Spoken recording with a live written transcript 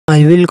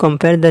I will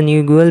compare the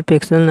new Google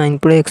Pixel 9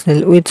 Pro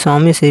XL with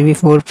Xiaomi Civi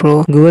 4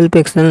 Pro. Google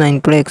Pixel 9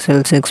 Pro XL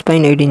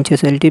 6.8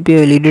 inches LTP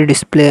LED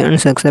display and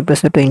success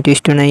pressure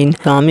 20:9.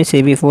 Xiaomi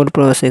Civi 4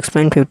 Pro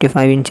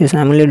 6.55 inches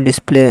AMOLED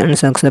display and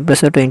success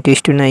pressure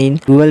 20:9.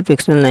 Google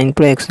Pixel 9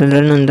 Pro XL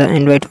run on the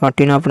Android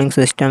 14 operating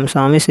system.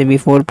 Xiaomi Civi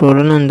 4 Pro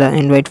run on the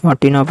Android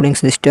 14 operating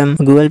system.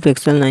 Google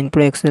Pixel 9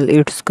 Pro XL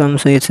it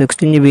comes with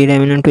 16GB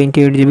RAM and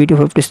 28GB to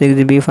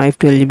 56GB,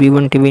 512GB,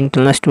 1TB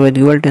internal storage.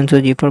 Google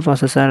Tensor G4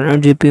 processor,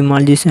 8GB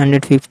Mali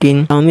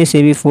 115. Xiaomi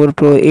Civi 4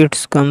 Pro it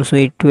comes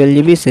with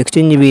 12GB,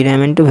 16GB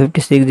RAM and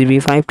 256GB,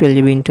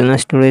 512GB internal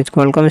storage.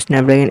 Qualcomm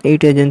Snapdragon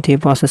 8 Gen 3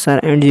 processor,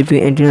 8GB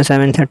Adreno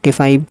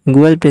 735.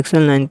 Google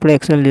Pixel 9 Pro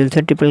XL real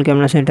triple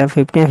camera setup,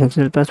 50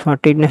 MP plus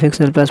 48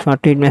 MP plus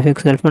 48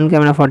 MP, front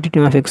camera 42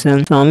 MP.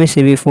 Xiaomi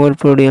Civi 4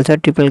 Pro real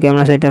triple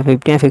camera setup,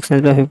 50 MP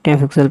plus 50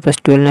 MP plus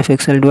 12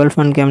 MP, dual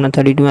front camera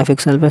 32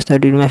 MP plus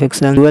 32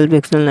 MP. Google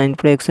Pixel 9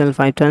 Pro XL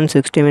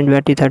 5060 mAh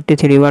battery,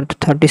 33 watt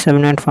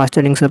 37 watt fast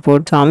charging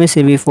support. Xiaomi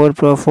Civi 4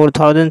 Pro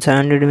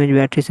 4700 mAh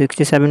battery,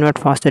 67 watt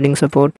fast charging support.